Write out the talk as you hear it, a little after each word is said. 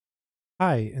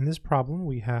Hi, in this problem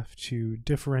we have to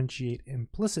differentiate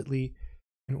implicitly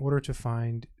in order to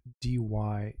find dy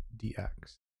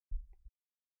dx.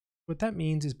 What that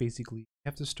means is basically you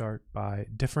have to start by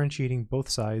differentiating both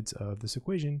sides of this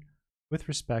equation with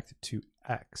respect to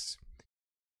x.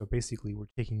 So basically we're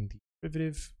taking the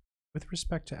derivative with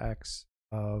respect to x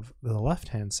of the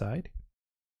left-hand side,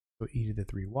 so e to the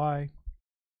 3y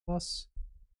plus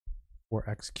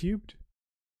 4x cubed.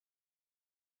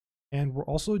 And we're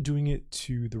also doing it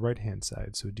to the right-hand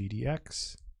side, so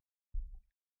dydx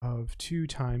of 2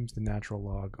 times the natural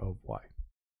log of y.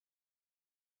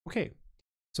 Okay,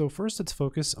 so first let's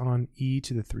focus on e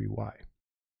to the 3y.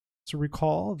 So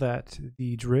recall that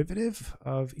the derivative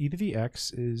of e to the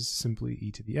x is simply e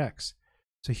to the x.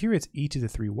 So here it's e to the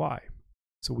 3y.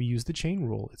 So we use the chain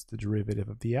rule. It's the derivative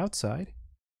of the outside,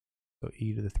 so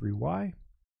e to the 3y.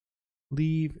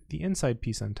 Leave the inside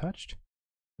piece untouched,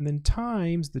 and then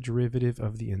times the derivative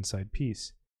of the inside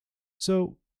piece.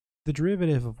 So the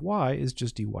derivative of y is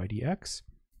just dy dx.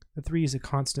 The 3 is a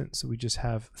constant, so we just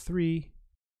have 3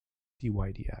 dy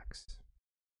dx.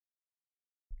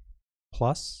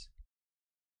 Plus,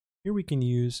 here we can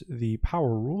use the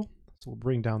power rule. So we'll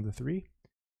bring down the 3.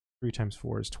 3 times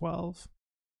 4 is 12.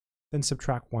 Then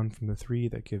subtract 1 from the 3,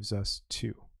 that gives us 2.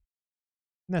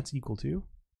 And that's equal to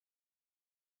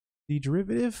the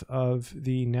derivative of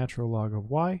the natural log of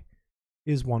y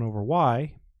is 1 over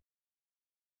y.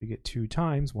 We get 2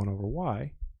 times 1 over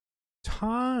y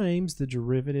times the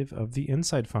derivative of the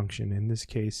inside function. In this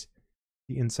case,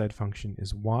 the inside function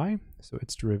is y, so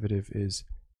its derivative is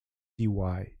dy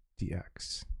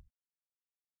dx.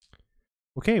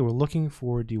 Okay, we're looking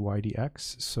for dy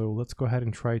dx, so let's go ahead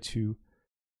and try to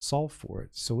solve for it.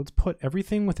 So let's put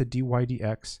everything with a dy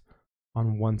dx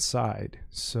on one side.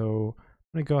 So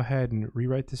I'm going to go ahead and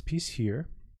rewrite this piece here.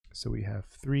 So we have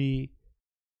 3e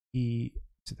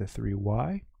to the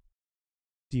 3y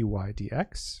dy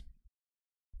dx.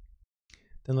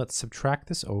 Then let's subtract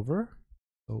this over.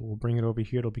 So we'll bring it over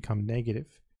here, it'll become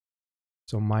negative.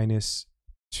 So minus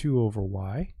 2 over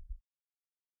y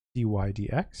dy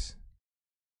dx.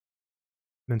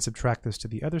 Then subtract this to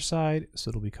the other side,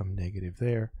 so it'll become negative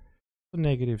there. So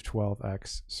negative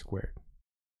 12x squared.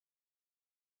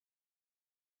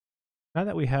 Now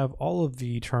that we have all of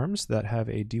the terms that have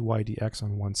a dy dx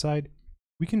on one side,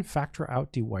 we can factor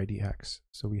out dy dx.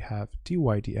 So we have dy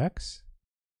dx,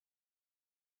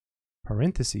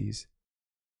 parentheses,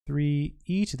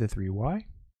 3e to the 3y,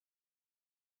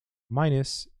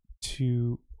 minus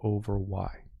 2 over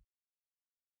y.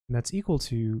 And that's equal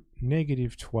to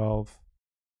negative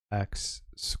 12x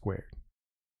squared.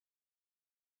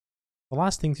 The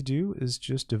last thing to do is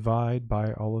just divide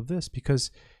by all of this, because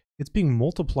it's being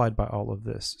multiplied by all of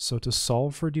this. So to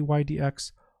solve for dy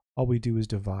dx, all we do is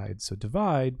divide. So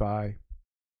divide by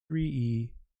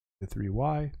 3e to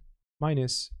 3y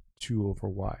minus 2 over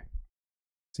y.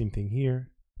 Same thing here,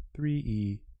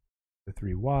 3e to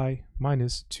 3y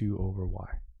minus 2 over y.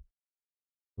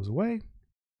 Goes away,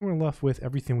 and we're left with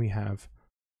everything we have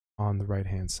on the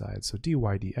right-hand side. So dy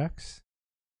dx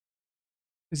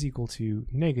is equal to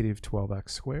negative 12x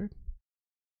squared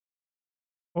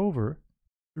over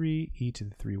 3e to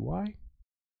the 3y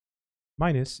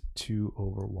minus 2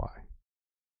 over y.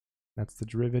 That's the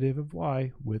derivative of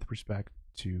y with respect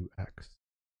to x.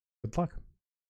 Good luck.